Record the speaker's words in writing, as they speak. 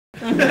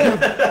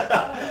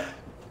Alright,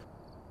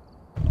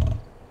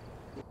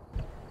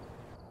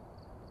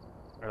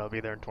 I'll be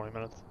there in 20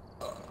 minutes.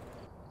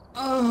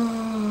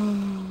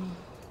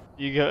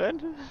 You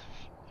good?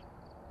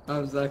 I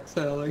was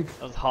exhaling.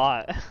 That was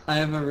hot. I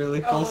have a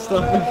really full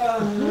stomach.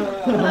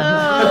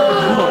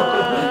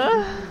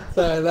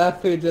 Sorry,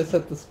 that food just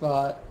hit the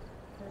spot.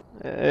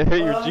 It hit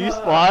your G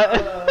spot.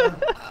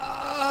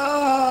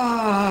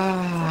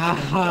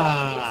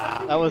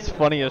 That was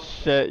funny as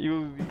shit.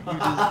 You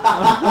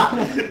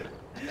just...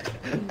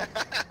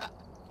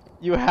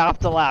 You have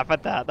to laugh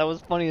at that. That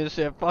was funny as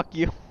shit. Fuck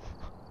you.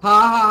 Ha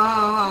ha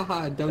ha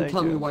ha ha! Don't Thank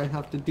tell me you. what I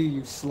have to do,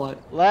 you slut.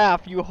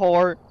 Laugh, you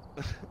whore.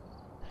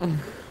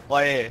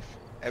 Laugh.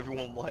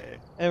 Everyone laugh.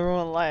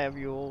 Everyone laugh,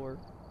 you whore.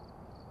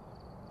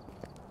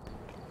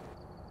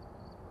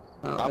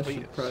 Oh, I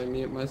should probably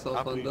mute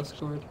myself on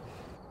Discord.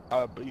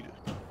 I'll beat it.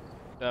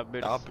 Yeah,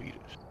 bitch. I'll beat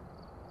it.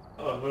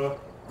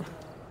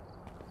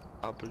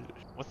 I'll beat it.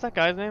 What's that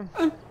guy's name?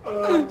 I'll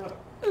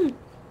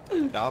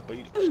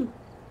beat it.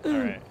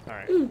 Alright,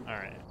 alright,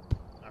 alright.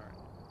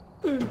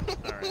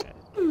 Alright.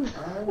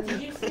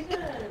 Did you see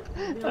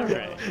that?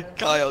 Alright.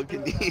 Kyle,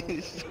 can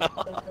you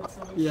stop?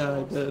 Yeah,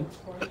 I did.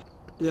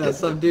 Yeah,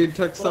 some dude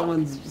took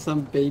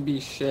some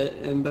baby shit,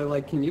 and they're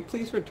like, "Can you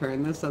please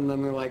return this?" And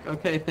then they're like,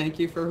 "Okay, thank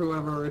you for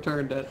whoever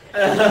returned it."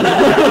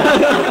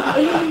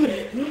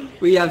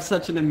 We have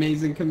such an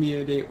amazing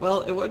community.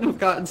 Well, it wouldn't have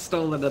gotten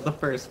stolen in the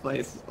first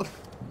place.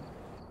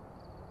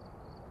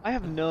 I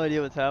have no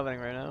idea what's happening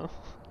right now.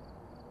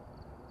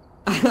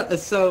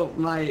 So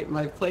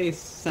my place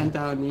sent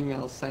out an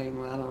email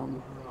saying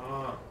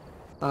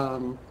that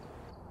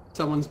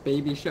someone's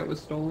baby shit was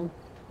stolen.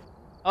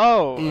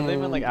 Oh, and, they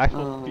meant like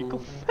actual fecal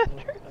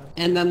matter?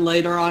 And then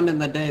later on in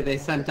the day, they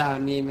sent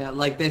out an email.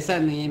 Like they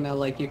sent an email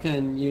like you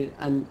can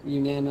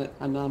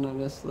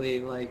anonymously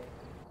like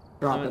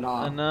drop it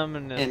off.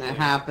 Anonymously. And it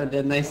happened,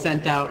 and they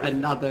sent out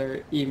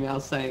another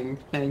email saying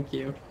thank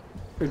you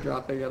for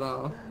dropping it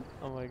off.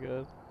 Oh my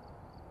god.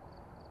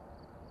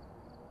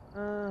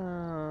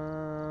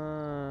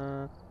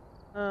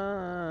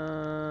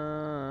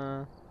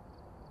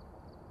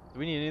 Do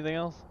we need anything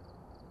else?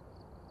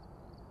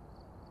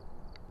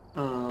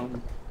 I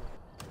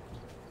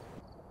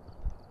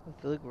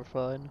feel like we're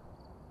fine.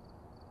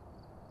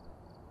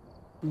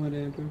 What,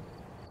 Andrew?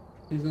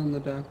 He's on the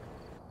deck.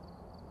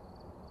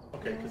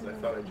 Okay, because I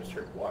thought I just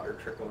heard water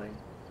trickling.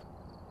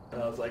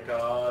 And I was like,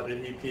 oh,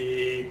 did he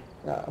pee?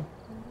 Oh.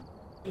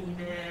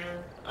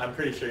 I'm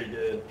pretty sure he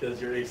did,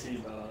 because your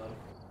AC's not on.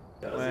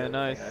 When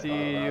I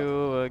see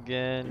you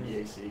again. The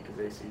AC, because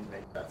ACs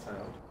make that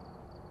sound.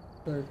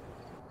 Sure.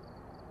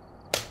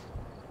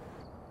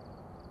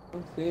 I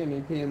don't see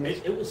any pee in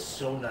this. It was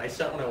so nice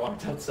out when I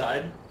walked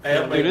outside. I Dude,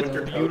 had my it's winter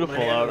coat in my beautiful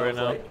hand, out and I right was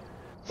now. like-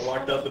 I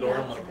walked out the door,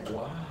 I'm like,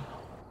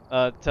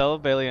 wow. Tell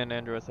Bailey and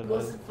Andrew I said It hi.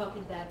 wasn't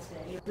fucking bad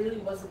today. It really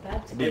wasn't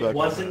bad today. It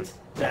wasn't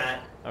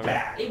that Okay.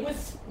 bad. It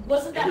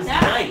wasn't that It was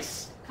bad.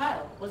 nice.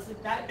 Kyle, was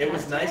it that It bad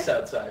was nice today?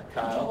 outside, Did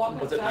you Kyle. walk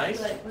Was it outside and nice?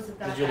 be like, was it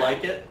that Did you bad?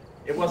 like it?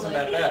 It wasn't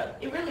that bad.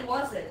 It really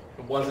wasn't.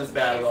 It wasn't was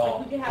bad nice. at all.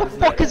 Like, we could It have was a What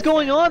the fuck nice. is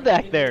going on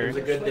back It there? was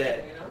a good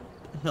day.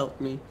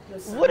 Help me.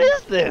 What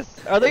is this?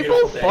 Are they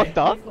both Beautiful day. fucked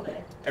up?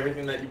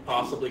 Everything that you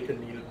possibly could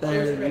need.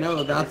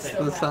 No, that's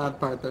the sad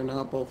part. They're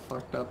not both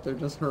fucked up. They're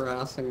just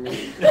harassing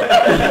me.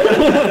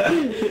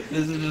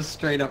 This is just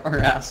straight up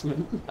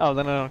harassment. Oh,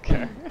 then I don't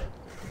care.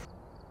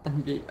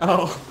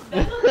 Oh.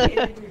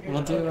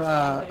 We'll do,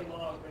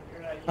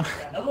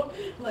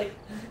 like,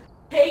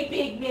 hey,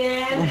 big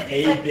man.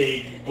 Hey,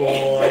 big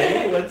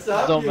boy. What's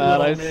up? So you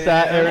mad I little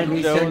sat man? Aaron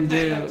We Jones should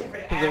do.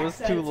 because it was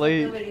too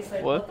late.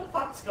 What What? the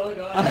fuck's going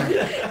on?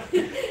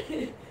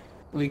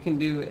 We can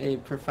do a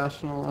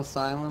professional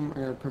asylum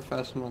or a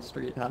professional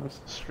street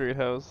house. Street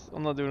house.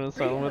 I'm not doing an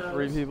asylum with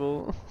 3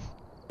 people.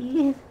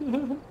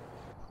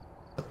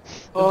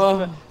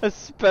 Oh.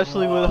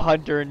 Especially with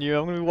Hunter and you.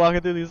 I'm gonna be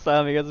walking through the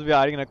asylum, you guys will be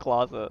hiding in a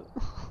closet.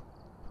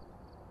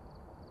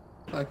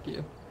 Fuck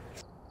you.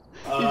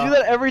 You do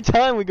that every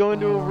time we go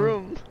into a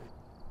room.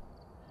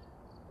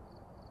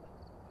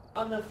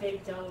 On the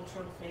fake Donald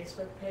Trump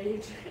Facebook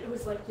page, it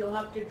was like, you'll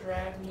have to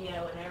drag me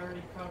out, and I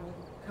already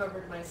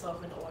covered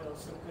myself in oil,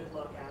 so good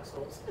luck,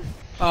 assholes.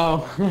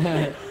 Oh.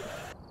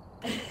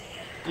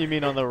 You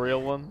mean on the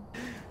real one?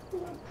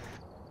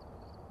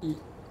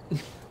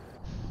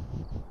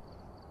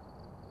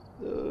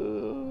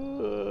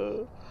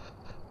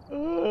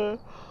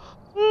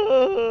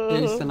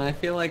 Jason, I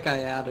feel like I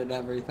added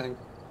everything.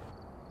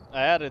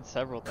 I added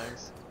several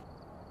things.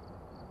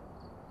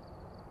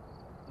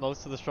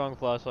 Most of the strong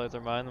flashlights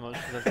are mine, the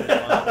motion sensors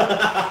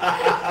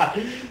are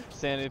mine.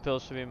 Sanity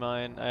pills should be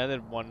mine. I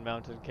added 1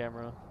 mounted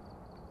camera.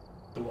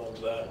 Love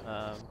that.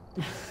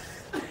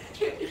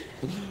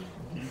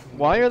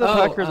 Why are the Oh,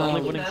 Packers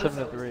only winning That's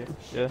 7-3?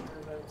 Yeah.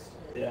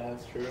 Yeah,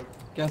 that's true.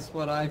 Guess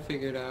what I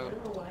figured I out?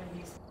 don't know why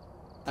he's...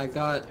 I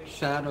got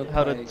Shadow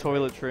How to Play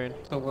toilet train.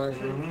 to work.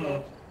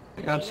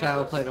 I got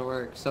Shadow Play to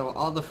work, so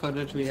all the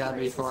footage we had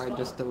before I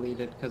just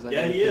deleted because I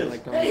Yeah, didn't he feel is.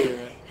 like going through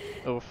it.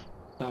 Oof.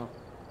 So,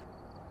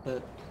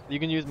 but You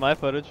can use my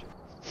footage.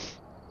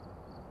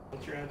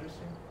 What's your address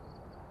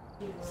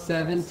here?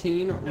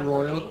 17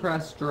 Royal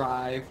Crest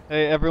Drive.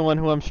 Hey, everyone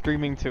who I'm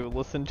streaming to,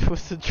 listen to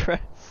his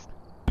address.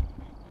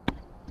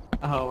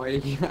 Oh, are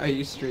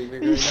you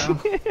streaming right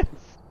now? Yes.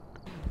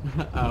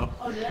 Oh.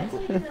 Oh, did I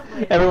tell you that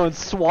my Everyone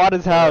SWAT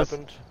his What house.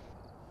 happened?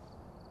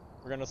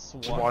 We're gonna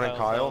SWAT Swan and Kyle's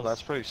Kyle, house.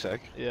 that's pretty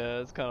sick. Yeah,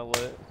 it's kind of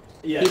lit.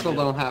 Yeah. People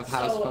don't have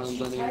house So, phones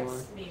she anymore.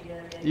 texted me the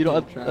other day. You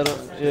don't. Yeah, I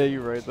don't. Yeah,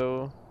 you're right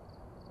though.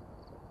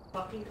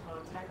 Fucking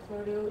contact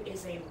photo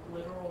is a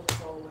literal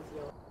troll with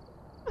you.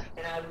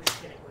 And I was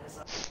shitting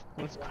myself.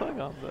 What's Like, going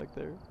wow. on back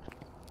there?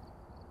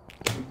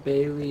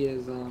 Bailey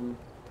is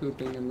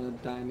pooping in the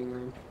dining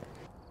room.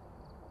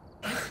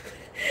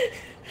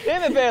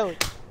 Damn it, Bailey!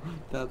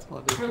 That's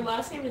funny. Her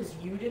last name is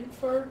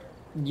Udenford.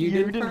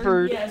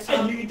 Udenford. Yeah,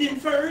 so You didn't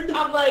furred?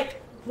 I'm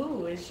like,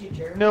 ooh, is she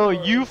German? No, or-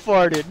 you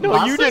farted. No,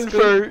 Das you ist didn't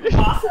gut. fart.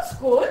 Das is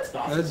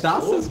good.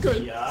 Das is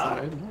good. Yeah.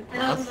 Sorry.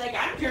 And I was like,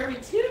 I'm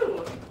German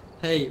too.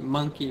 Hey,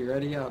 monkey,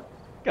 ready up.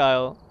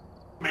 Kyle,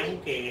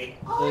 Monkey.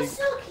 Oh, Like,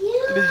 so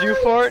cute. did you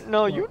fart?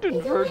 No, you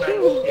didn't fart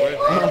too.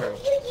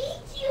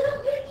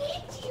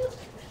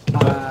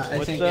 I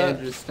What's think that?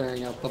 Andrew's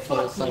staring at the full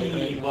Fuck site me,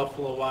 right now.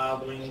 Buffalo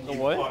Wild Wings. The you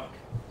what? fuck.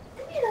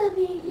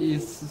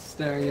 He's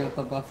staring at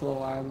the Buffalo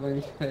Wild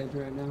Wings page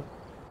right now.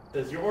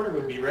 Says your order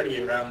would be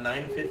ready around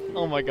 9:50.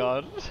 Oh my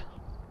god.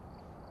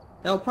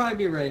 They'll probably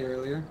be ready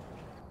earlier.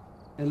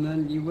 And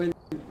then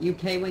you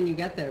pay when you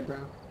get there, bro.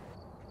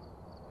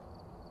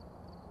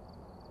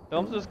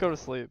 Don't just go to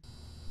sleep.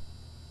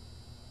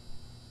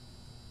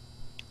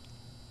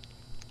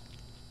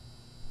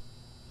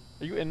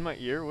 Are you in my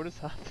ear? What is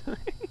happening?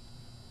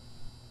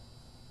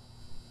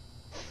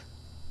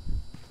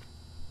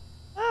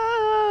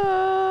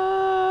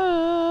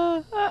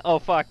 Oh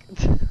fuck.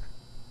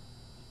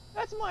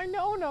 That's my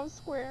no-no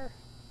square.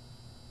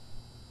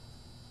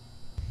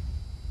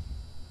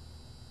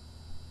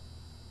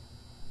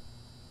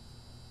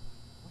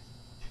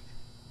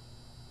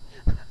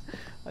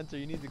 Hunter,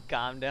 you need to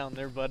calm down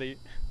there, buddy.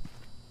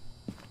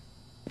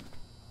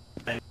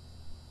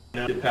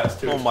 Past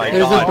two. Oh my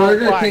There's God. a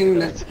Burger Oh, fuck. King.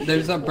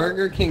 There's a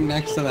Burger King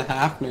next to the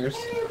Hafners.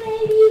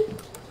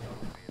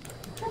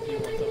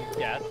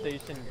 Gas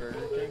station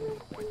Burger King.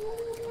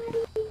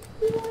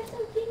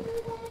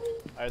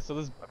 Alright, so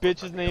this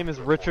bitch's name is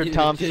Richard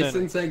Thompson.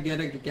 Jason said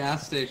get a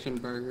gas station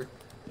burger.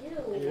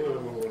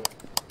 Ew.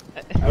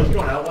 I was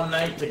going out one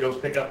night to go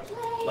pick up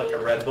like a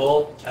Red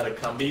Bull at a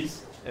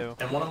Cumbies, Ew.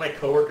 and one of my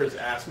coworkers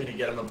asked me to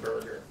get him a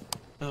burger.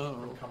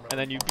 Oh. And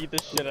then you beat the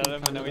shit out of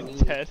him and now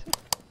he's dead.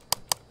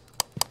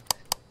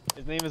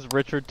 His name is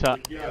Richard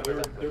Thompson. Yeah,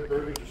 their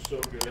burgers are so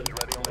good.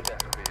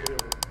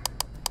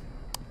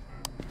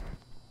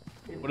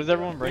 What is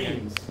everyone bringing?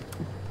 Wings.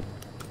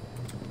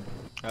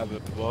 I have a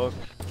book,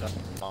 that's a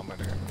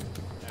thermometer.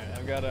 Alright,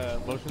 I've got a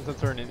motion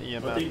sensor and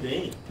an What they EMF.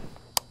 need?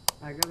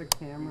 I got a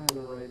camera and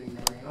a writing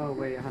book. Oh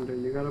wait, Hunter,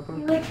 you got a You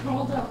book? like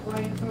rolled up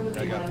right in front of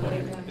I me. got when I one.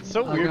 laid down. It's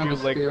so I weird got you a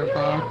like spirit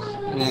box.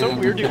 it's so and-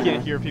 weird you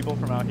can't hear people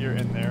from out here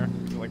in there.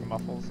 It like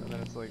muffles and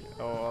then it's like,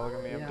 oh look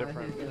at me, I'm Yeah, I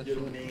different. hate that Good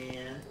shit.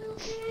 man.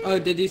 Oh,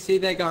 did you see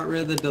they got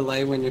rid of the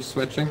delay when you're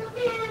switching?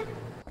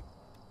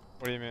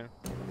 What do you mean?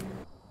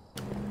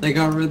 They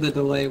got rid of the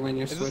delay when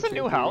you're Is switching. this a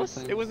new from house?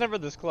 everything. It was never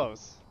this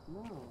close.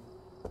 No.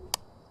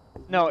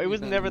 No, it was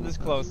Been never in this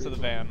house close to the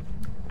van.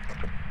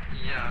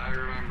 Yeah, I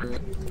remember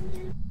it.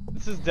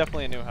 This is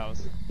definitely a new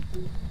house.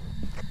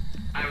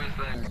 I was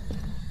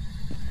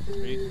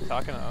there. Are you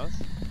talking to us?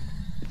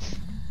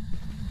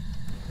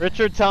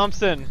 Richard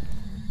Thompson!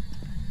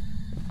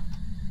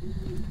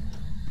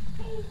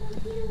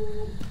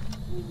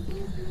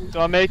 Do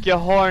I make you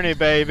horny,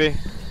 baby?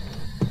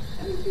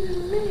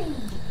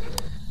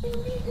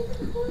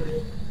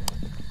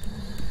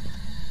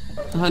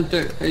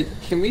 Hunter, hey,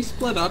 can we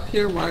split up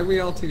here? Why are we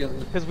all together?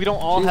 Because we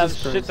don't all have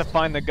Jesus shit to Christ.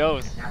 find the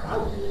ghost.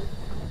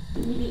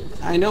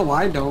 I know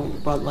I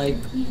don't, but like,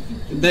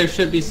 there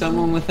should be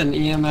someone with an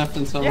EMF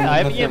and someone Yeah, I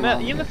have with a EMF.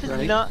 thermometer, EMF is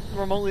right? not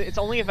remotely. It's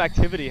only if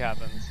activity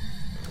happens.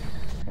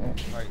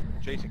 Alright,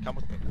 Jason, come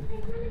with me.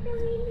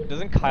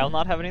 Doesn't Kyle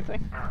not have anything?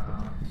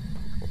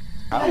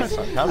 How I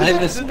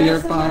have a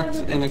spirit box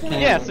and a camera.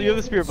 Yeah, so you have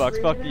the spirit box.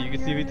 Fuck you. You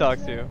can see if he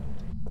talks to you.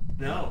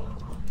 No.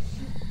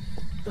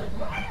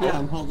 Yeah,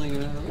 I'm holding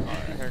it out. I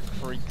heard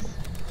creaks.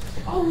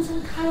 Oh, it was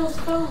on Kyle's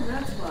phone,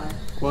 that's why.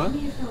 What? Give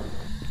me your phone.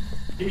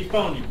 Give me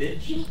phone, you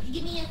bitch.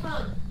 Give me your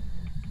phone.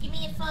 Give me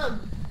your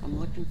phone. I'm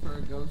looking for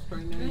a ghost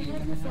right now. Can I You're have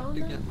gonna your have phone to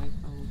then? get my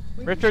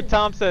phone. Richard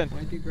Thompson!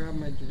 Why'd you grab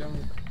my junk?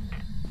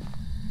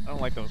 I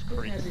don't like those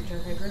creaks. Every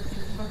joke I grab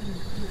your fucking...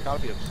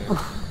 Gotta be upstairs.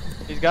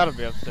 He's gotta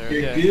be upstairs,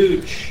 Your yeah.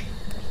 gooch.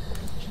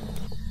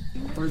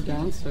 We're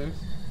downstairs.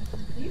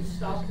 Can you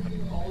stop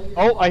all your...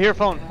 Oh, I hear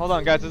phone. Hold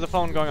on, guys. There's a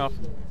phone going off.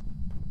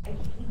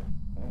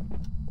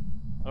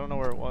 I don't know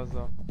where it was,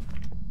 though.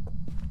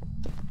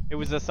 It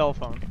was a cell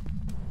phone.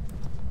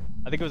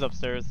 I think it was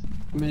upstairs.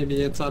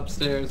 Maybe it's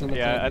upstairs in the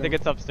Yeah, I bedroom. think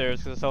it's upstairs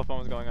because the cell phone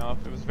was going off.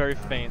 It was very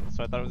faint,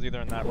 so I thought it was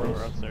either in that room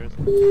or upstairs.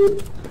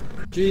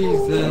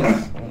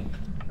 Jesus.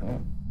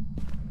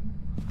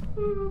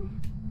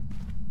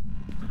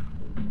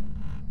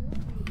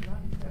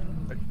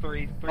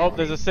 Three. Oh,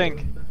 there's a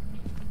sink.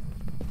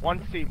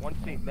 1 C.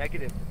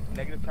 Negative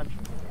tension.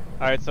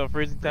 Alright, so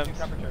freezing temps.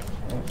 Temperature.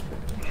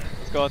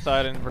 Let's go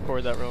outside and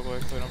record that real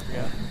quick so we don't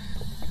forget.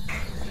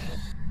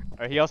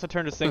 Alright, he also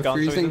turned the sink on,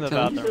 so he's in the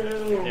freezing temps?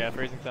 bathroom. Yeah,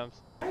 freezing temps.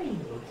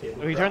 Okay,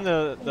 So he turned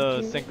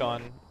the sink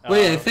on.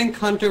 Wait, I think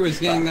Hunter was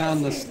getting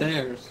down the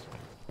stairs.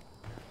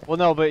 Well,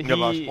 no, but No,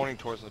 but I was he. pointing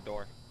towards the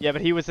door. Yeah,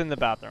 but he was in the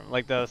bathroom.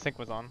 Like the sink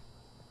was on.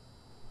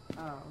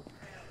 Oh.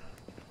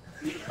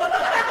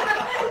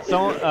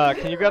 So,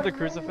 can you grab the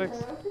crucifix,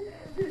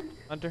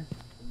 Hunter?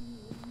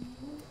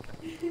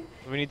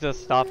 We need to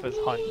stop his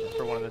hunt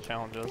for one of the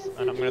challenges,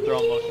 and I'm gonna throw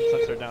a motion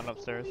sensor down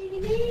upstairs.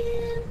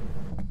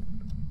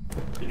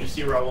 Did you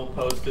see Raul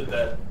posted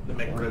that the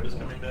McRib is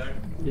coming back?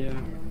 Yeah.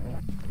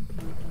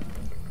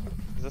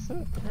 Is this it?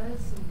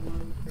 That's some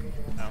one for you.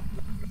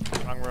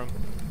 No. Wrong room.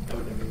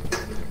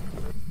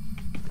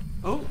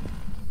 Oh.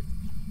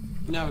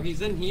 No,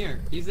 he's in here.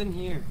 He's in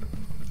here.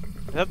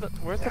 Is that the,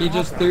 where's the He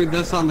just bathroom? threw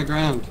this on the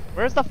ground.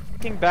 Where's the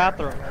fucking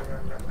bathroom?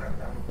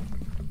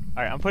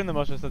 Alright, I'm putting the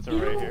motion sensor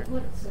right here.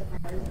 What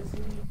surprises me?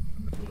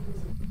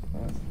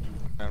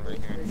 And right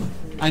here.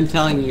 I'm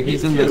telling you,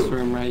 he's in this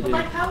room right But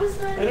like, here. how is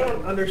that? I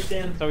don't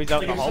understand. So he's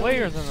out in the if hallway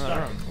or is somebody's in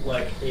the stuck, room?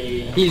 Like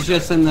a. He's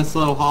just in this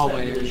little really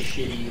hallway.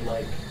 shitty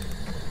like.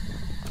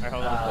 Alright,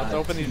 hold on. Let's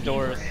open these TV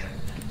doors. brand.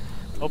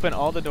 Open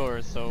all the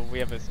doors so we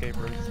have escape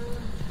routes.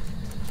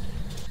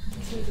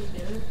 TV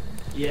dinner?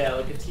 Yeah,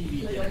 like a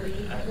TV Like dinner. a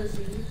lean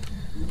cuisine?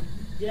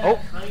 Yeah, Oh,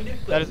 kind of.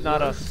 that but is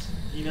not worse. us.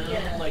 You know,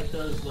 Yeah. like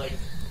those like.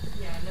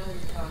 Yeah, I know what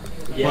you're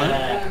talking about.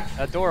 Yeah.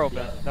 That door open.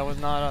 Yeah. That was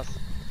not us.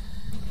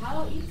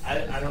 Kyle eats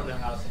I don't know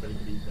how somebody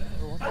could eat that.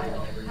 I would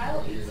never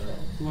Kyle eat eats that. them.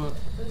 What?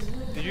 Those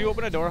little Did you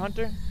open a door,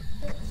 Hunter?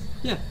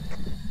 Yeah.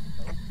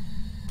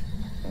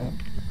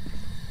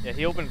 Yeah,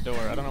 he opened a door.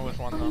 I don't know which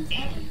one though.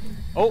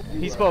 Oh,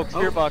 he spoke.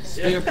 Spirit box.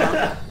 Spirit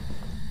box.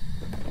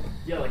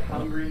 Yeah, like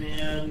Hungry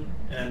Man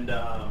and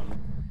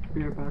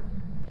Spirit box.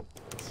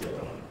 what's the other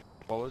one?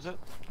 What was it?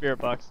 Spirit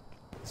box.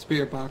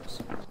 Spirit box.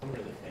 I'm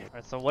really famous.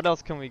 Alright, so what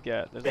else can we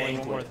get? There's only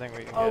one more thing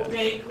we can Oh, get.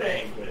 banquet.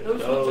 Banquet.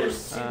 Those ones are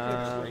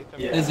super.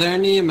 Yeah. Is there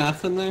any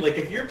EMF in there? Like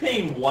if you're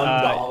paying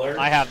 $1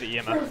 I have the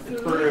For EMF. food.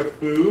 for a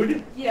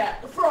food, Yeah,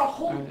 for a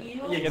whole Alright. meal.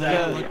 yeah, Get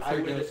exactly. the- I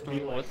would Ghost be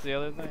one. like, What's the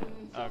other thing?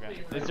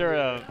 Okay. Is there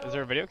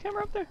a video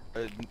camera up there?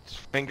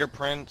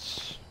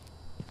 Fingerprints.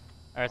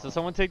 Alright, so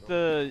someone take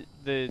the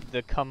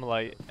cum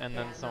light and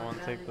then someone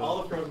take the.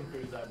 all the frozen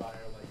foods I buy are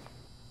like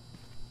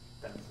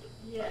expensive.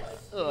 Yes.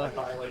 I Ugh.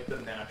 buy like the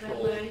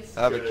natural, That nice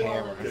I have a good,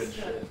 camera. good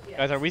shit. Yeah.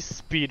 Guys, are we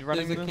speed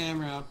running There's a this?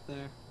 camera up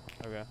there.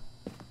 Okay.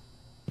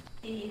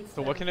 Eats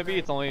So what can it be? them.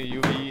 It's only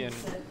UV and.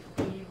 Said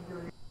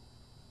Hebrew.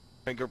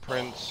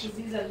 Fingerprints. 'Cause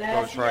he's a Ghost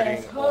nasty writing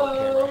ass or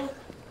camera. hoe.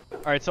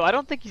 Alright, so I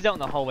don't think he's out in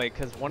the hallway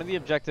because one of the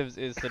objectives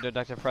is to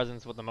detect a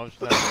presence with the motion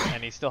sensor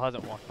and he still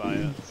hasn't walked by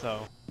it,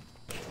 so.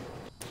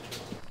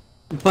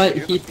 But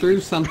he threw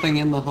something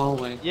in the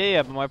hallway.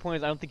 Yeah, but my point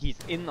is I don't think he's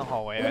in the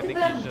hallway. I Look think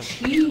at he's that just.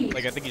 cheese.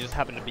 Like, I think he just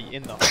happened to be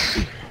in the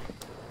hallway.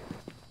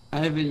 I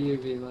have a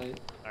UV light.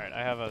 Alright,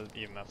 I have a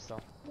EMF still.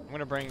 I'm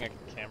gonna bring a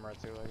camera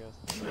too, I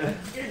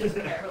guess. You're just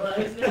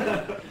paralyzed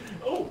now.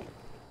 Oh.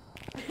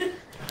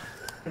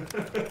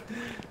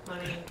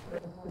 Honey.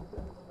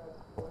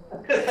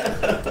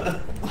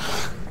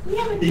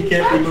 He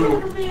can't be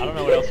moved. I don't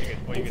know what else you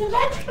could. What you It's could a try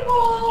right now.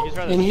 vegetable. You can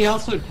try And this. he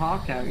also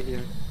talked out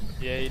here.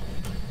 Yeah, you're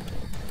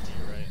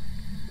right.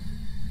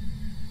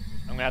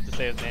 I'm gonna have to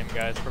say his name,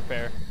 guys.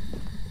 Prepare.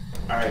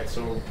 Alright,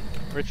 so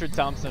Richard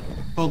Thompson.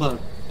 Hold on.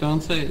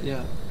 Don't say it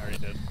yet. I already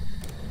did.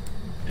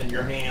 and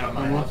you're hanging on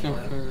my I'm house looking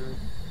plan. for...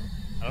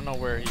 I don't know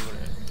where he would.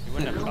 He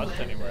wouldn't have touched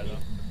anywhere though.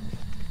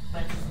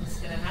 When's this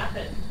gonna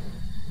happen?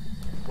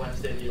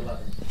 Wednesday the 11th.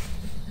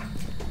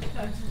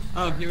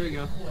 Oh, here we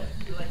go. What?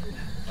 You're like,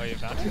 Oh, you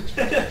found it?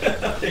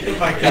 Taking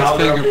my It's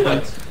calendar.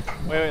 fingerprints.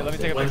 Wait, let me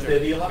take a Wednesday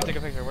picture. the Let me 11th. take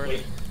a picture. Where is Wait,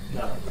 it?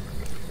 no.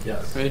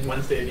 Yes. Right.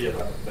 Wednesday the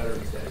 11th.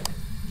 Veterans Day.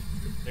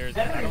 There's.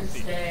 I don't Veterans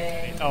see.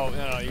 Day. Oh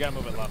no, you gotta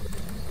move it left.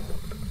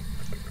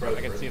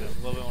 I can see this. A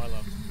little bit more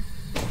left.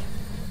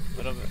 A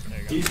little bit. There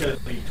you go. He's gonna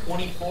be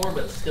 24,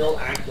 but still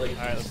act like All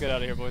right, let's he's get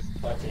out of here, boys.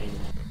 fucking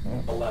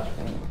 11.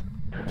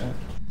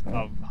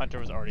 Oh, Hunter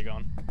was already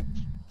gone.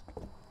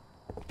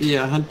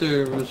 Yeah,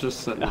 Hunter was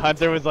just sitting.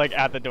 Hunter was like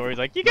at the door. He's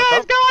like, "You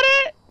guys got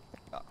it!"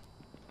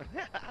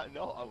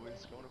 No, I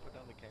was going to put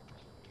down the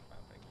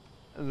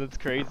camera. That's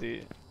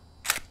crazy.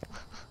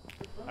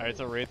 Alright,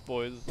 so Wraith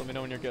boys, let me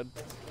know when you're good.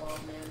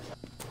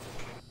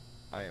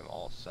 I am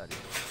all set.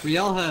 We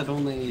all had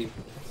only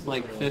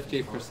like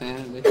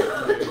 50%. You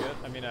good?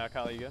 I mean,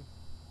 Kyle, you good?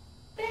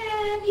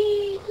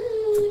 Daddy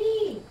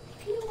Booty,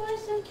 you are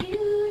so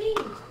cutie.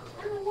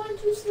 I want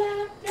to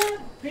slap that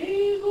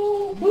big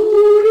old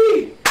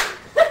booty.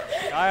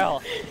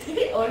 Kyle!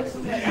 Oh, this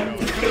is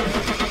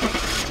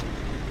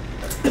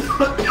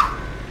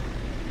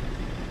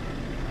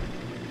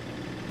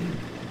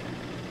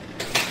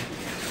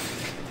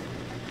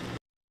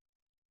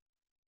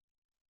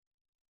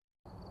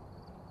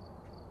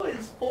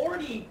It's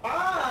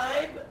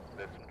 45!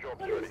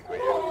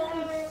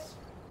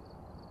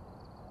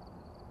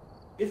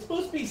 It's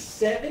supposed to be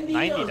 70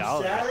 $90.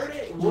 on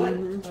Saturday? What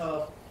Mhm.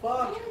 the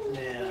fuck,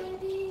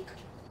 man?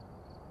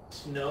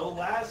 Snow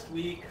last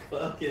week.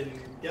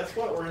 Fucking, guess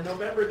what? We're in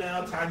November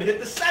now. Time to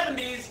hit the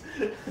 70s.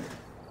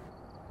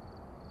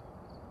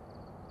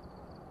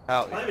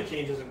 Hell yeah. Climate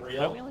change isn't Why we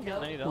real. only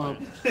got $90?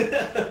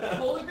 Well,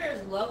 Polar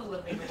bears love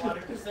living in water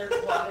because they're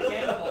aquatic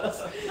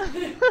animals.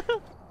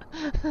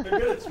 They're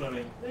good at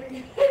swimming.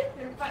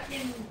 They're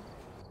fucking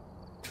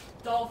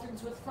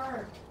dolphins with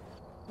fur.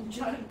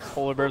 Giant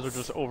Polar bears are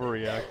just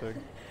overreacting.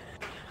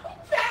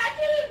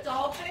 Imagine a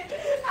dolphin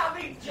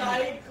having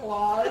giant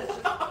claws.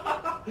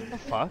 What the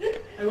fuck?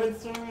 I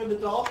went swimming with the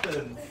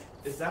dolphins.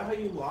 Is that how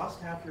you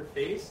lost half your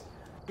face?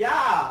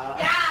 Yeah.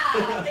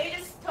 Yeah, they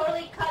just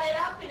totally cut it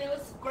up and it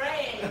was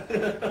great.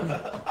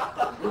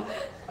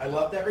 I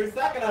loved every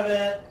second of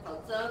it.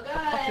 Felt so good.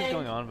 What the fuck is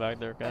going on back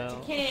there, Bunch Kyle?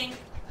 of king.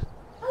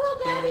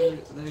 Hello, Daddy.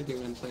 they're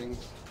doing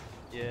things.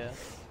 Yeah.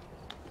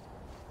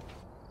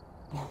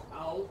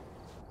 Oh.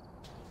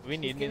 Do we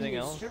need anything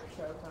else? Strip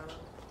show time.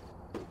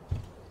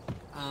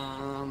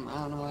 I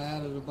don't know, I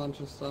added a bunch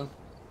of stuff.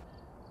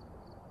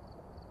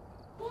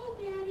 Hello,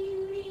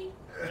 Daddy.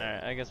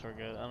 Alright, I guess we're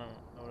good. I don't know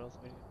what else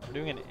we need. We're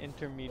doing an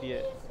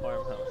intermediate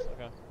farmhouse.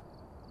 Okay.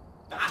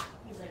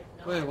 He's like,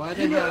 no. Wait, why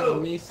did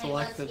have me I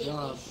select the must get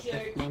job these if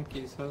shirts.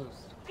 Monkey's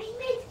host?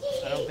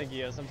 I don't think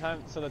he is.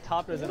 Sometimes, so the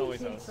top doesn't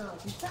always host.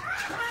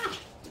 Ah!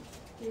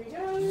 Here he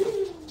goes.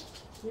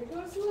 Here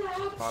goes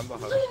Lab. I'm the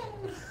host.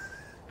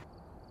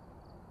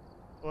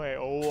 Wait,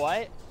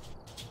 what?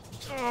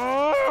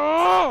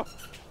 Oh!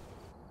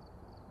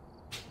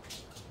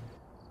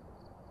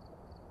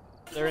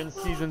 They're in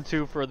season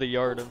 2 for the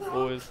yard of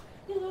boys.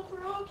 Little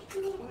frog,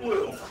 little frog.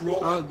 Little crook.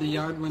 Oh, the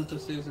yard went to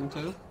season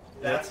 2?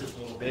 That's his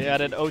little They baby.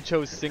 added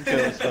Ocho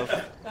Cinco stuff.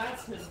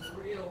 That's his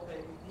real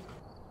baby.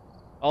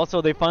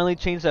 Also, they finally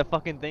changed that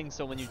fucking thing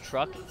so when you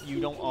truck, you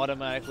don't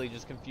automatically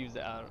just confuse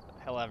the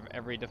hell out of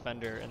every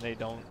defender and they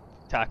don't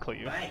tackle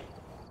you. Hi.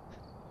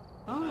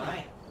 Oh.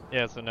 Hi.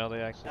 Yeah, so now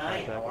they actually Hi,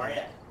 don't how tackle are you.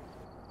 ya?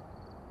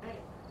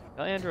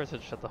 Tell Andrew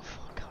said shut the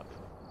fuck up.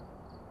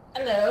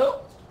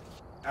 Hello.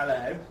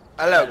 Hello.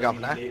 Hello,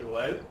 Governor. You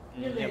little-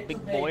 You Yeah, little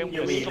big boy, I'm baby.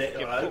 You gonna wee suck little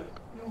your hoe.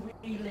 cock.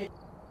 You wee little-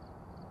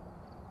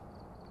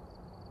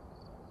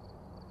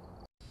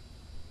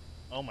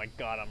 Oh my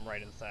god, I'm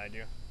right inside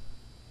you.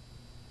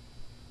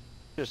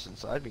 Just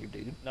inside me,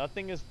 dude.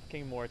 Nothing is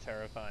fucking more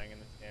terrifying in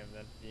this game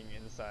than being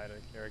inside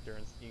a character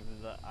and seeing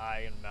the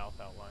eye and mouth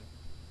outline.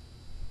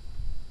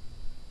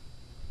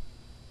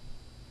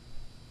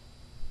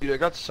 Dude, I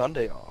got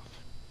Sunday off.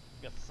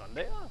 You got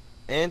Sunday off?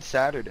 And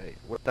Saturday,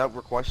 without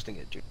requesting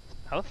it, dude.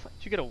 How the fuck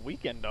did you get a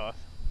weekend off?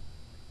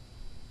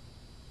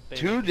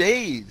 2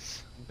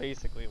 days!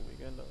 Basically a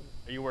weekend off.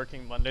 Are you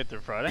working Monday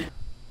through Friday?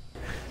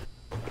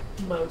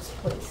 Most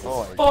places.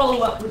 Oh, Follow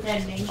up with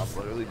endings. I'm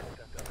literally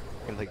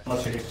in like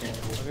Unless you get I was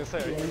canceled. gonna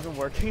say, are you even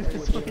working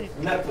this week?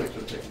 Netflix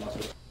would take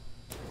months.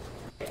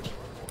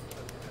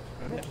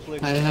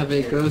 Netflix. I have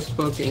a ghost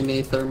book and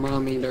a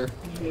thermometer.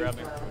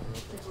 Grabbing.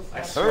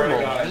 I swear to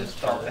Thermal. God, I just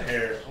felt the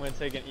hair. I'm gonna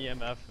take an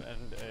EMF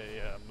and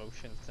a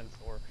motion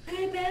sensor.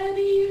 Hey,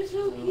 baby, you're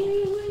so cute.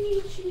 I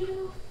need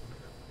you.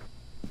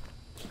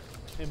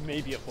 It may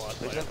be a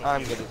flashlight. Listen, but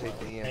I'm maybe gonna a take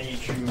the I end.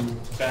 eat you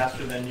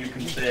faster than you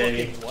can You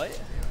say. fucking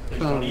what? Please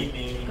don't eat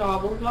me.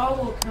 Gobble,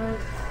 gobble, cunt.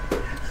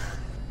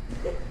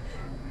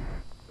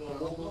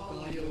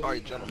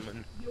 Alright,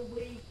 gentlemen. You're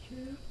way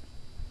cute.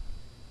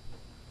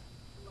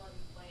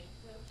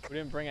 We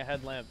didn't bring a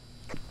headlamp.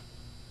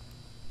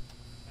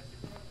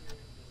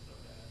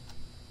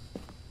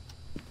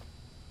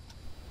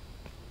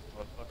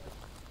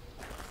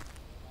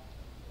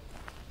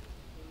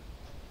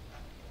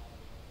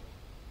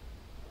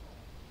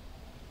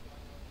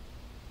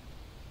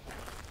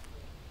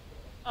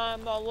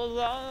 I'm all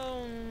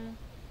alone.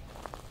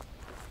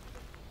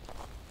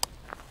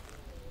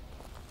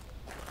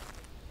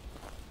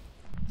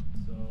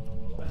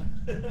 So.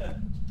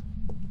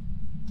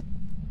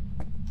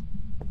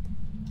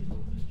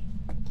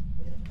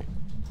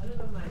 I don't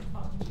know my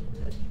fucking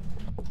bitch.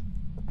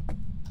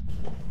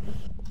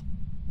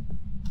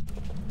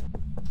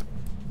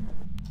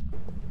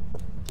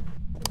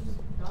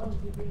 Dogs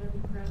give me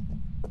every crap.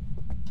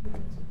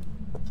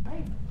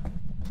 Right.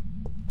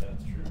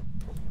 That's true.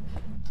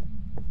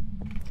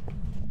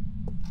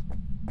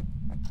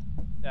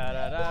 Da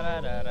da da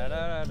da da da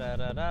da da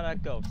da da da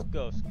ghost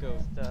ghost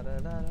ghost da da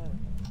da da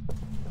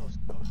ghost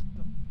ghost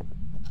ghost.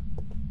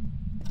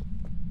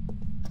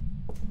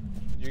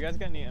 Did you guys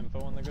get any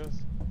info on the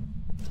ghost?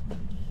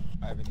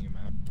 I have an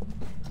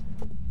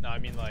EMF. No, I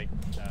mean like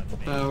the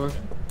main Power. ship.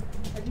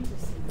 I need to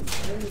see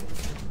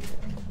this.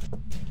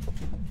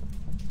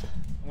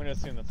 I'm gonna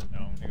assume that's a no.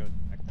 I'm gonna go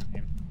check the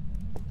name.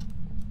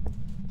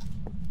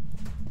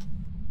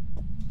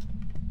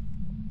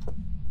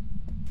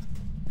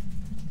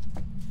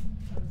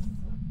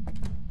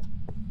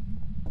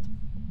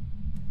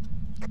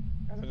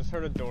 Guys, I just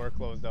heard a door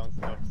close down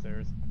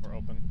upstairs or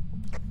open.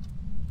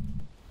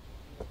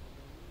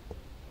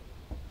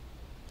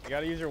 You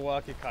gotta use your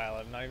walkie, Kyle.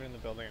 I'm not even in the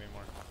building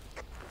anymore.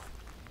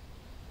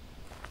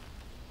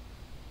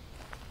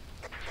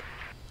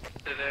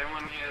 Did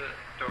anyone hear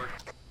the door?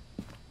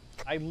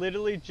 I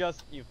literally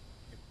just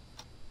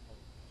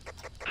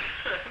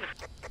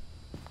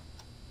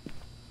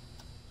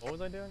What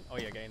was I doing? Oh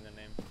yeah, getting the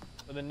name.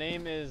 So the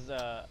name is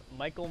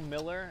Michael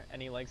Miller,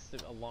 and he likes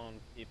to alone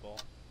people.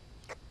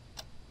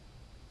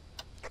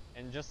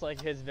 And just like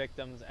his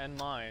victims and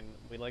mine,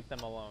 we like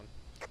them alone.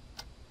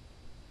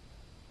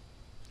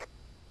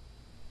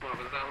 What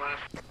was that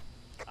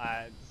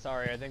last?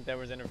 Sorry, I think there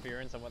was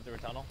interference. I went through a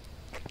tunnel.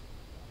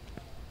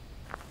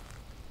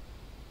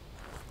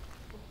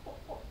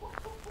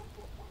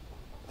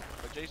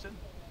 What, Jason?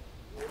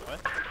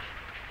 What?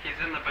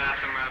 He's in the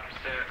bathroom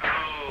upstairs.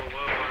 Oh,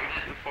 whoa, I'm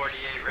hitting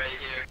 48 right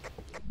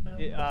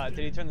here.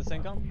 Did he turn the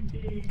sink on?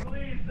 Please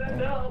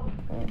send help.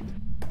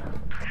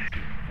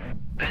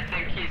 I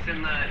think he's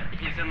in the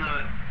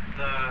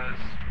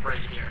right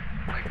here.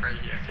 Like right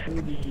here.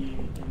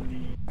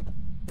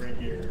 Right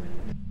here.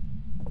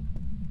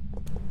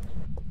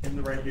 In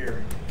the right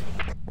here.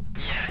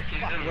 Yeah,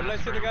 he's in What did I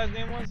say the guy's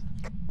name was?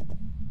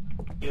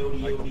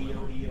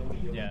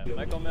 Yodi. Yeah,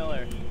 Michael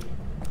Miller.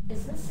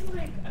 Is this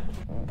like a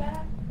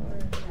kickback?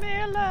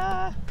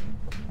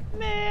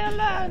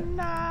 Miller,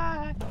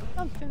 night,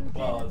 something's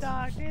Well, in the it's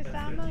darkness, good.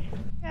 I'm a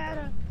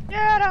get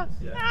Yeah.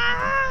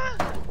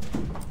 ah!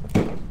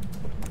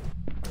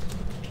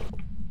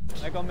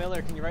 Michael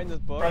Miller, can you write in this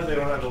book? Surprised they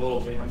don't have a little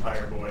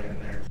vampire boy in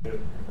there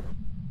too.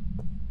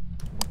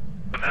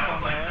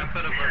 I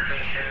put a book in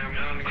there.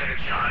 I'm gonna get a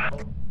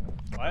child.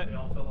 What? They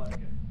all feel like it.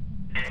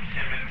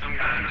 Some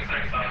guy in the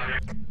sex doctor.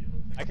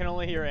 I can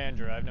only hear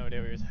Andrew, I have no idea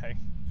what you're saying.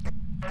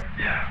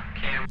 Yeah,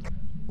 Cam.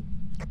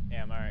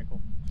 Cam, alright,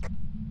 cool.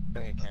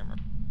 Bring a camera.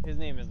 His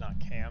name is not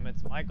Cam,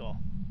 it's Michael.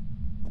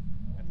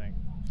 I think.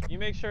 Can you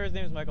make sure his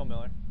name is Michael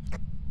Miller?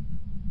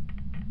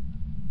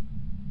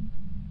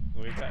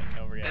 We've gotten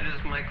over yet. It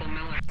is Michael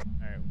Miller.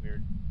 Alright,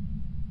 weird.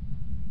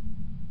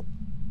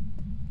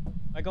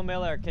 Michael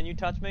Miller, can you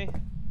touch me?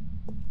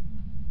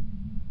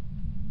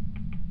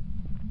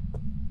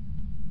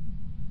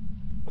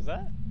 Was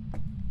that?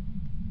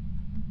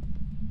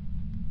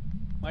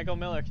 Michael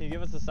Miller, can you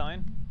give us a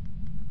sign?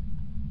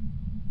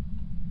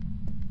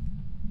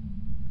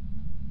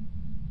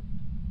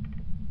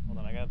 Hold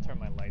on, I gotta turn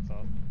my lights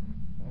off.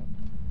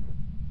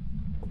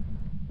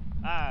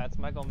 Ah, it's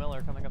Michael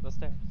Miller coming up the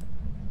stairs.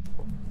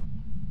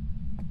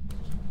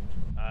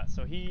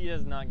 So he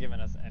has not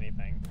given us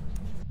anything.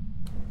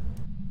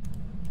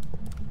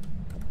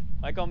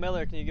 Michael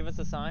Miller, can you give us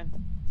a sign?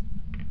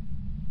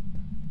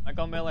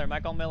 Michael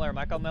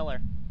Miller.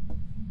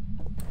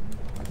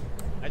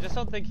 I just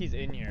don't think he's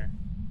in here.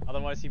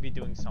 Otherwise he'd be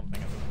doing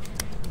something.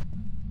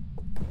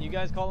 Can you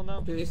guys call him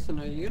out? Jason,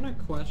 are you gonna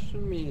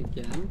question me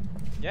again?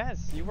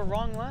 Yes, you were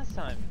wrong last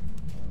time.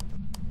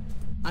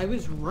 I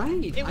was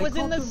right. It was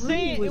in the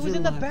same. It was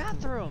in the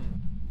bathroom.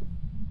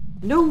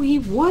 No, he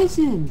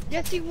wasn't.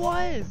 Yes, he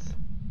was.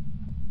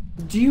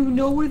 Do you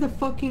know where the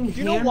fucking Do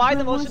you know why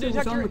the handprint motion was? It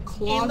was on detector the in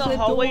closet the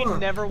hallway door.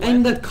 never went?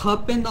 And the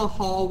cup in the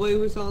hallway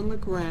was on the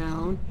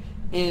ground.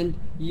 And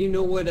you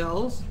know what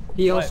else?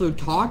 He What? also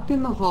talked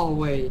in the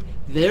hallway.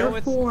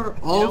 Therefore,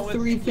 all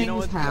three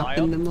things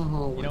happened in the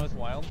hallway. You know what's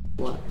wild?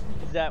 What?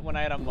 Is that when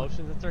I had a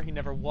motion sensor, he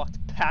never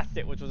walked past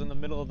it, which was in the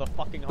middle of the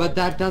fucking hallway. But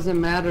that doesn't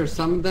matter.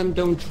 Some of them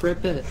don't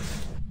trip it.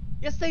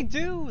 Yes, they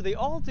do. They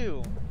all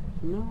do.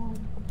 No.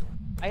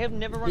 I have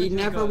never run He into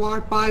a never ghost.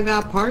 walked by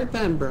that part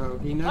then, bro.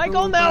 He never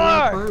Michael walked by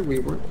that Miller! part. We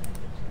were.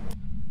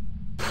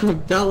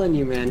 I'm telling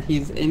you, man.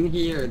 He's in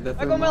here. The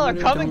Michael Miller,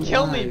 thermometer come and don't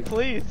kill lie. me,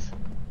 please.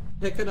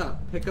 Pick it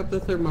up. Pick up the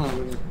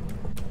thermometer.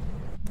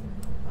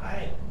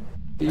 Hi.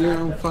 Do your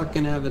own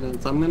fucking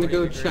evidence. I'm gonna 40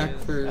 go degrees. check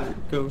for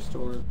ghost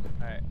orb.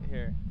 Alright,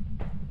 here.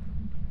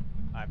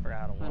 I forgot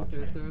how to walk.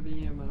 Hunter, throw the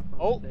EMF on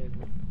Oh. the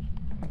table.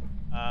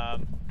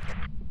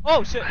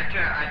 Oh shit!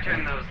 I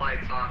turned those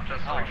lights off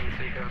just so I can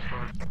see Ghost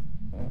Orb.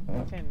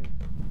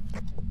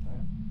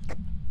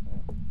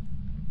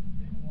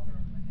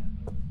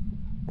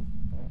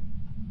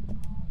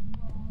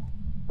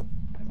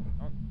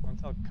 Don't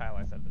tell Kyle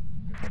I said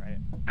that. Right.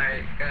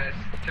 Alright, guys,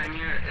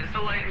 is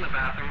the light in the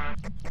bathroom on?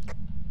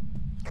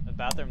 The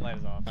bathroom light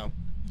is off. No.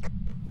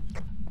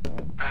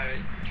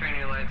 Alright, turn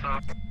your lights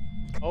off.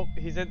 Oh,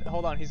 he's in.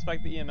 Hold on, he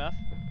spiked the EMF.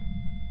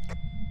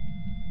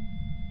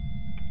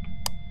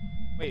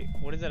 Wait,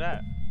 what is it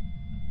at?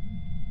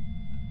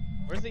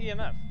 Where's the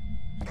EMF?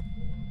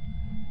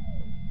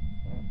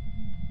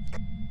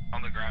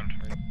 On the ground.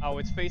 Right? Oh,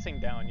 it's facing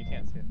down. You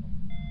can't see it.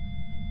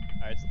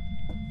 Alright,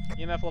 it's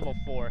EMF level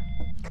 4.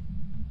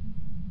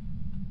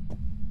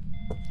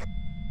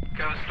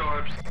 Ghost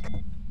orbs.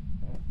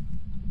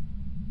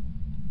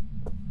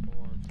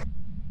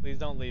 Please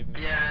don't leave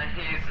me. Yeah,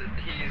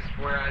 he's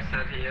where I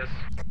said he is.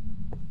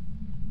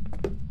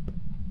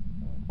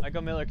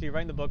 Michael Miller, can you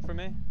write in the book for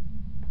me?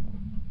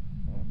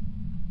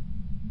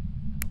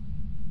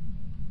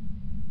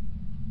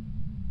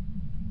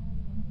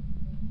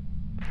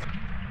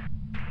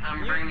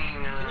 I'm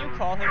bringing. Can you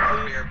call him,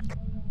 please? beer.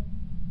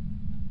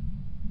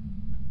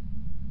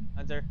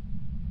 Hunter.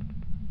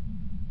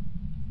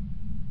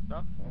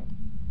 No?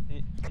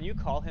 Can you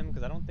call him?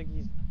 Because I don't think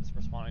he's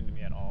responding to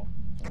me at all.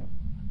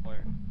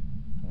 Where?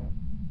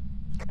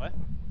 What?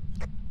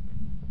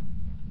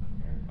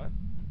 What?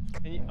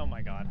 Can you, oh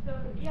my god. So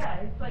yeah,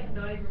 it's like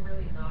not even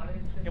really knowledge.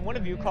 Can one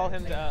of you call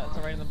him to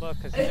write in the book?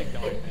 Because he's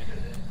ignoring me.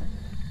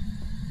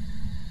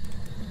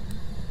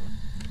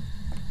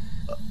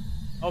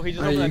 Oh, he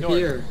just Are opened that you door.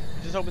 here?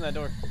 He just opened that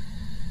door.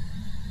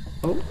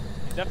 Oh.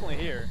 He's definitely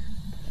here.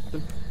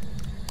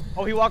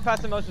 Oh, he walked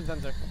past the motion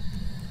sensor.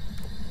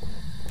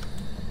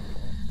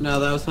 No,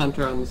 that was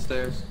Hunter on the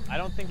stairs. I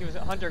don't think he was.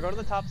 Hunter, go to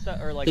the top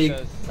step, or like He-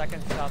 the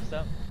second to top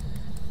step.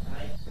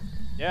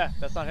 Yeah,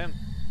 that's not him.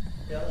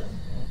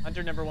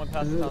 Hunter never went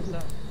past the top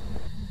step.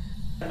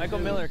 Michael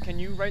Miller, can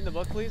you write in the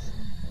book, please?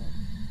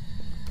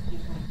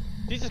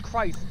 Jesus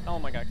Christ! Oh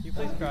my god, can you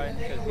please cry?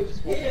 Because he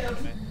just walked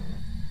into me.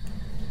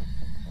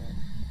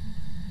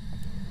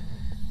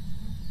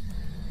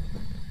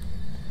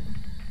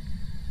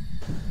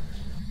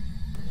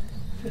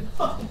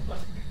 Oh my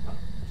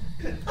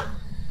god.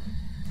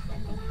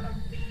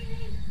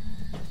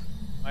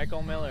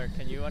 Michael Miller,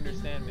 can you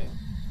understand me?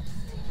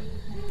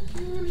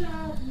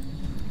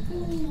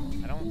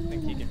 I don't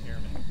think he can hear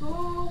me.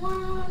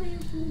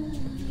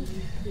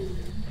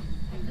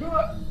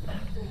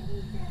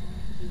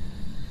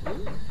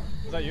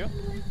 Is that you?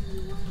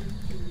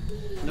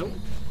 Nope.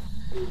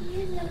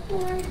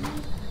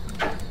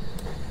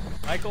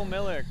 Michael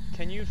Miller,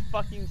 can you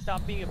fucking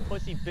stop being a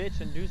pussy bitch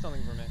and do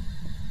something for me?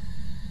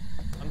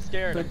 I'm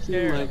scared, I'm Fuck you,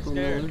 scared, I'm Michael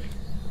scared. Miller.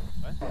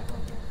 What?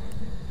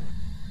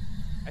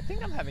 I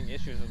think I'm having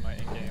issues with my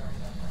in-game.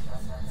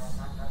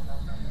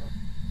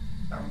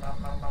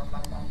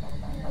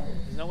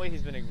 There's no way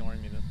he's been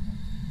ignoring me this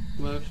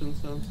long. Motion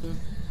sensor.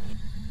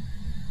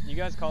 You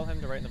guys call him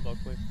to write in the book,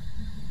 please?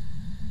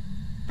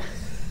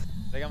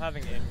 I think I'm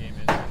having in-game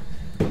issues.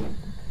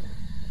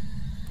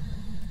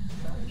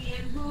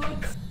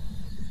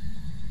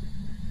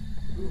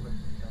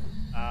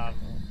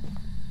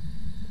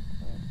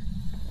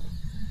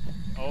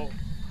 Oh.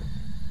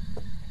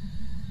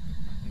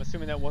 I'm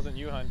assuming that wasn't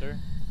you, Hunter.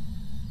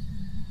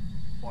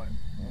 What?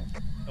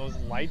 Those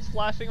lights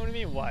flashing? What do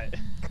you mean, what?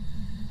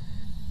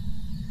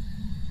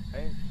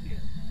 Hey, shit.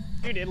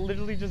 Dude, it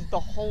literally just, the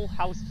whole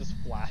house just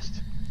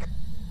flashed.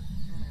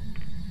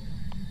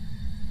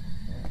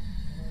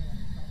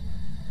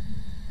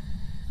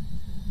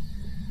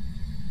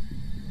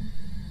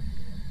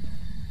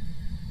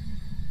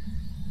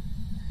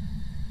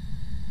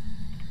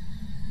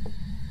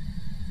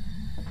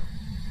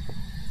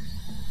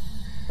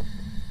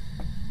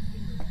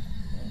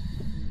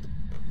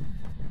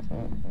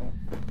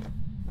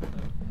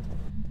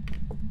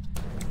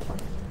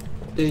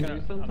 Did Gonna-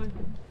 you do something?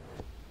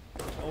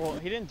 Well,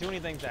 he didn't do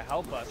anything to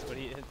help us, but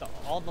he hit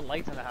all the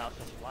lights in the house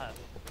just flashed.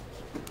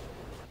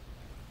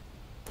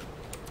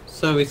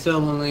 So we still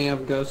only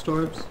have ghost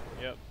orbs?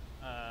 Yep.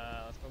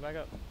 Let's go back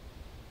up.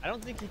 I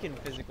don't think he can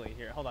physically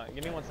hear. Hold on,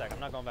 give me 1 sec. I'm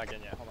not going back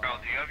in yet. Hold on. Carl,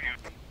 do you have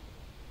you?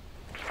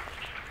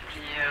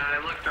 Yeah,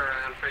 I looked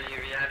around for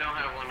UV. I don't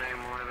have one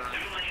anymore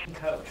though.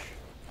 Coach.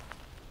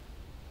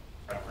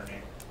 Proper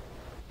name.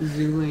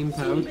 Zoolane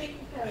pouch?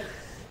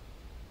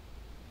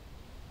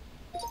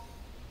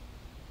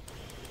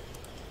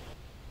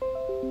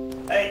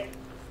 Hey!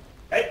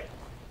 Hey!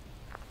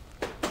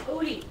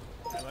 Odie.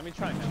 Alright, let me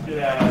try now. Get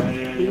out of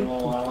here, you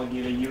little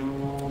alligator,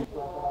 you.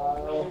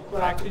 I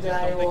actually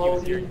just don't think he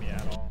was hearing me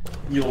at all.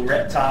 You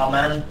reptile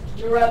man.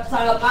 You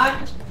reptile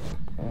man.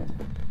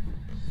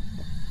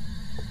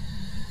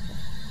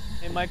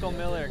 Hey, Michael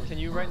Miller, can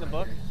you write in the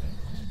book?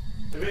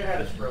 Have you ever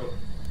had a stroke?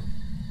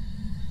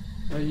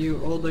 Are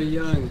you old or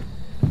young?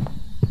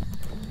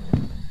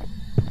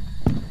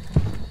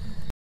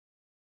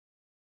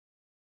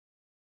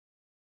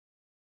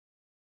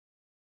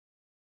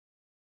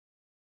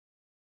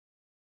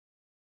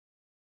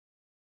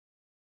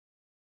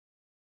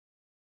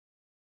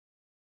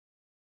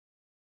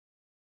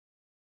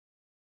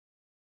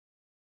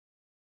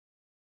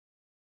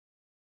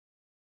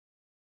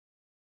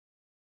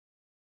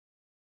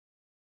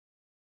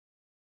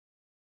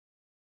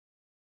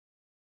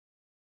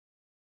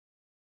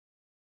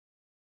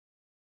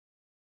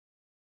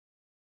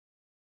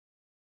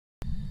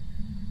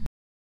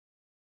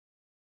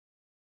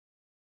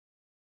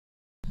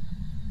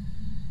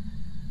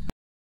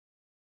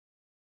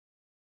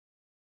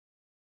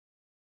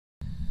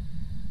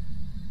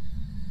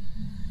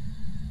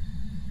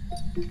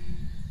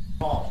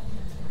 Oh.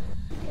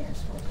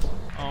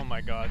 Oh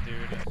my god, dude.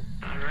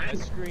 Alright. That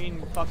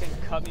screen fucking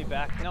cut me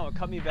back. No, it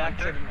cut me back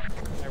to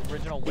my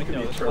original You could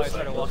window. be a That's why I troll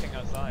started cyclist. walking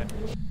outside.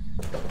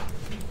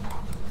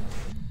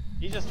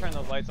 He just turned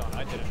those lights on.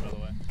 I did it, by the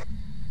way.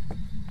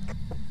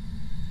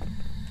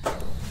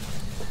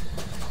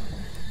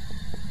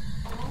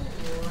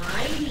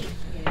 Alrighty.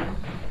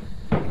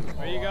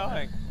 Where are you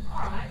going?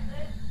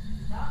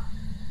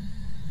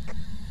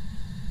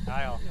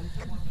 Kyle.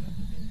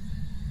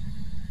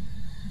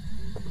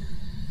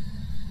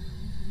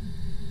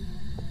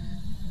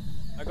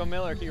 Michael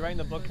Miller, can you write in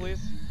the book, please?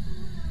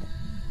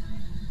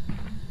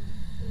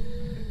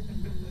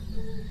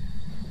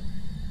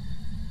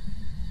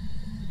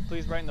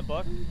 Please write in the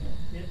book.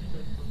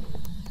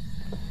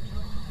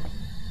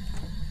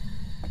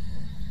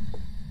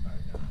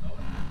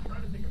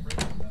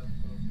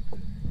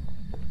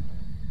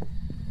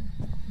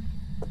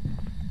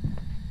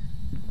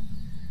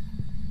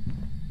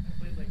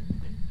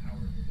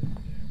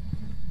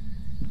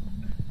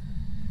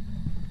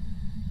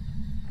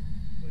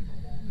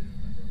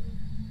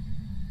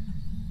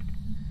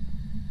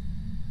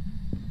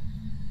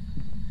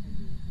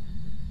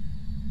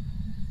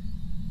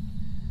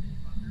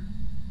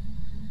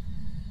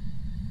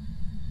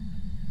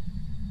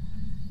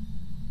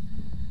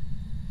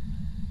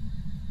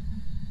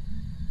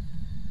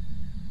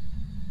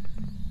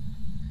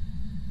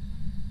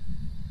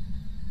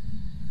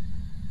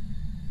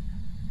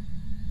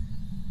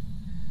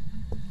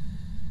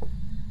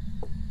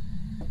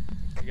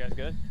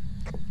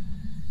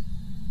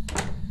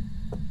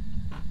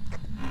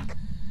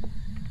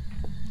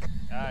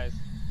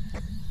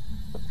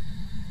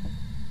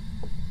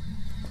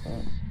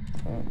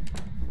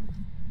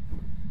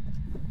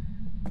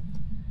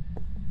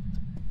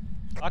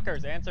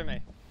 Fuckers, answer me.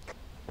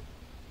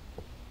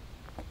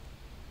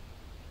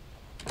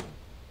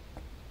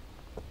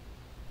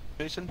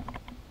 Jason?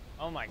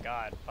 Oh my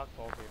god, fuck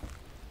both of you.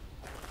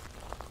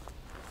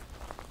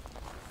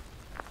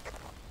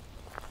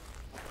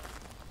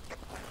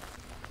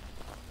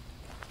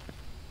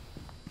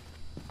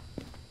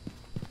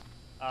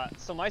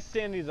 So my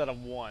standing's at a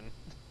 1.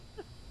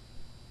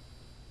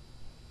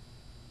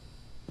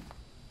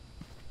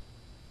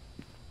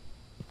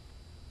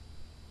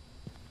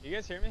 You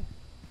guys hear me?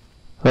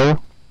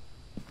 Hello?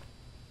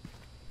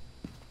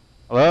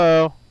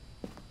 Hello?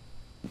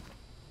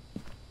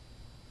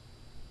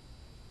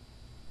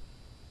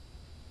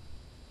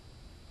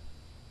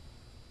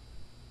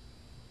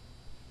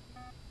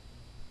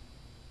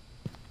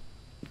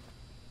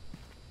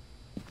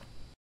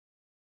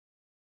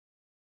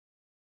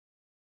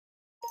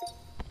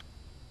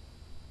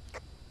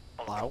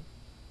 Hello?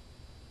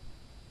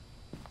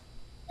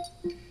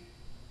 Can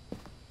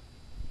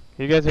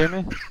you guys hear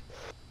me?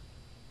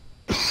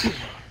 Can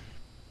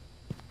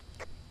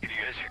you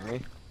guys hear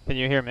me? Can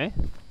you hear me?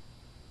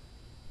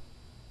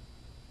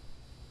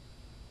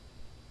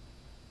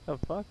 The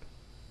fuck?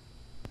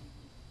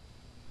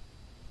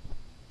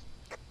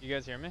 You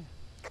guys hear me?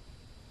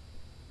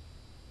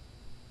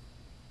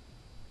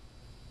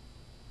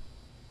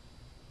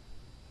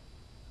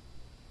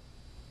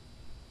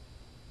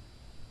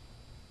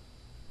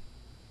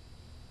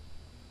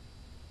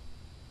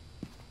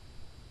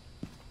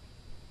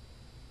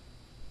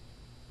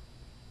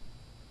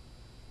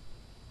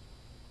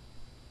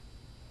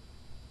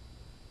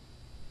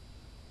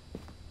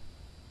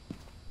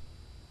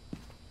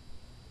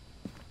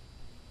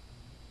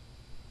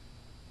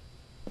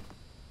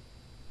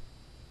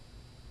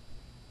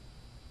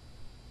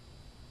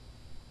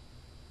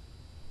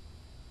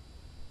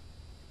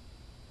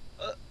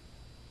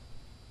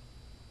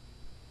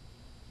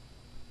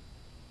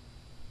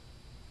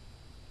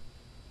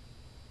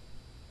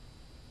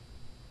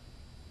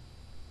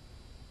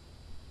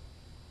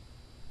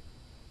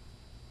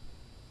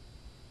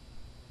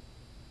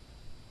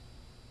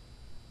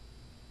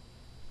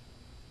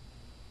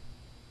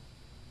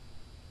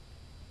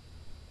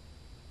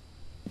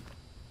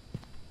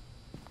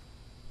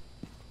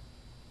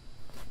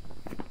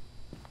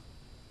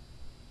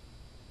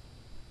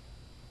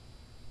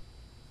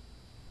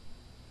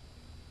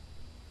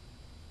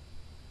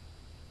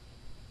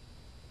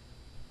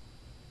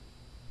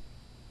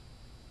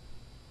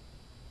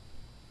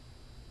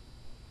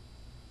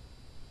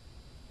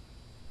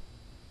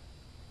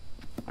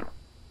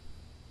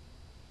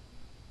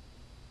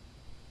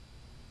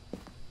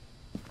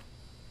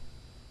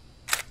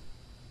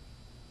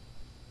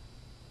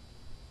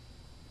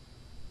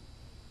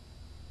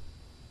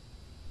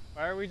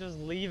 Why are we just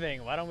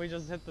leaving? Why don't we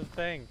just hit the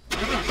thing?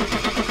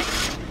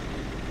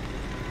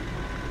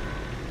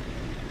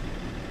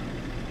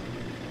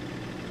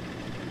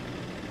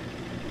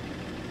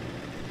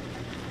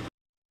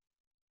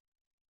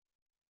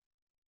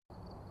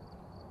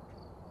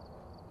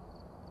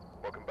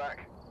 Welcome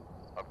back.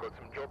 I've got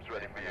some jobs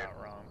ready for you. Not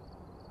wrong.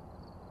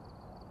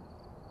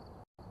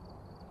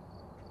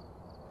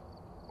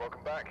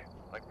 Welcome back.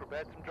 I've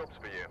prepared some jobs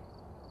for you.